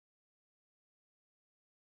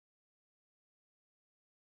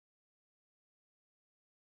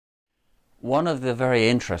One of the very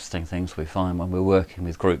interesting things we find when we're working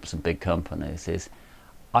with groups and big companies is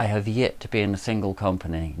I have yet to be in a single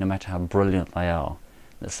company, no matter how brilliant they are,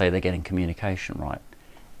 that say they're getting communication right.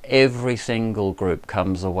 Every single group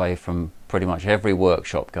comes away from pretty much every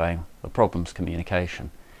workshop going, the problem's communication.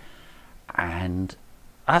 And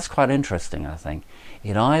that's quite interesting, I think.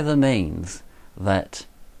 It either means that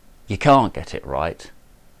you can't get it right,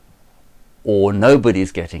 or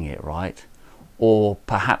nobody's getting it right, or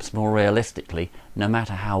perhaps more realistically, no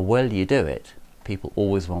matter how well you do it, people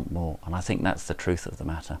always want more. And I think that's the truth of the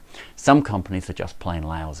matter. Some companies are just plain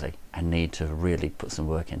lousy and need to really put some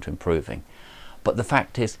work into improving. But the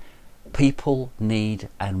fact is, people need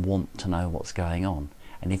and want to know what's going on.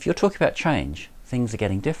 And if you're talking about change, things are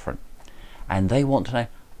getting different. And they want to know,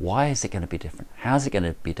 why is it going to be different? How's it going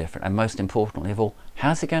to be different? And most importantly of all,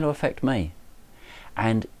 how's it going to affect me?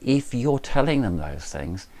 And if you're telling them those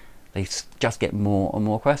things, they just get more and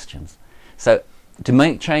more questions. So to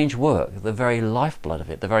make change work, the very lifeblood of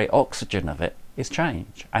it, the very oxygen of it, is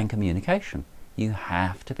change and communication. You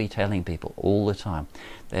have to be telling people all the time.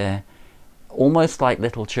 They're almost like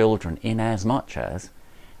little children, in as much as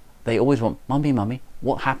they always want, mummy, mummy,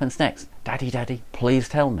 what happens next? Daddy, daddy, please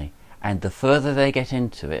tell me. And the further they get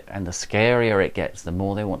into it and the scarier it gets, the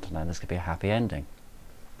more they want to know there's going to be a happy ending.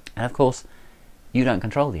 And of course, you don't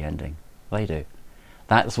control the ending. They do.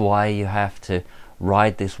 That's why you have to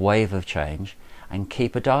ride this wave of change and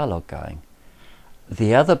keep a dialogue going.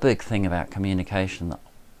 The other big thing about communication that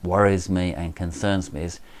worries me and concerns me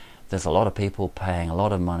is there's a lot of people paying a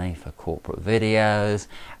lot of money for corporate videos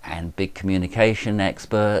and big communication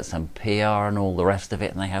experts and PR and all the rest of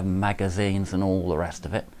it, and they have magazines and all the rest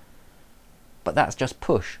of it. But that's just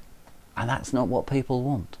push, and that's not what people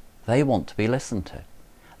want. They want to be listened to.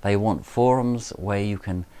 They want forums where you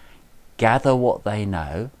can gather what they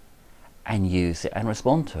know and use it and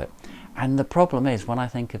respond to it. And the problem is, when I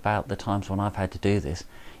think about the times when I've had to do this,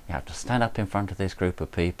 you have to stand up in front of this group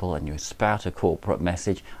of people and you spout a corporate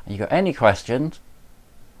message and you go, any questions?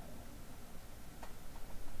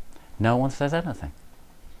 No one says anything.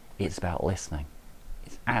 It's about listening.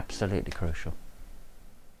 It's absolutely crucial.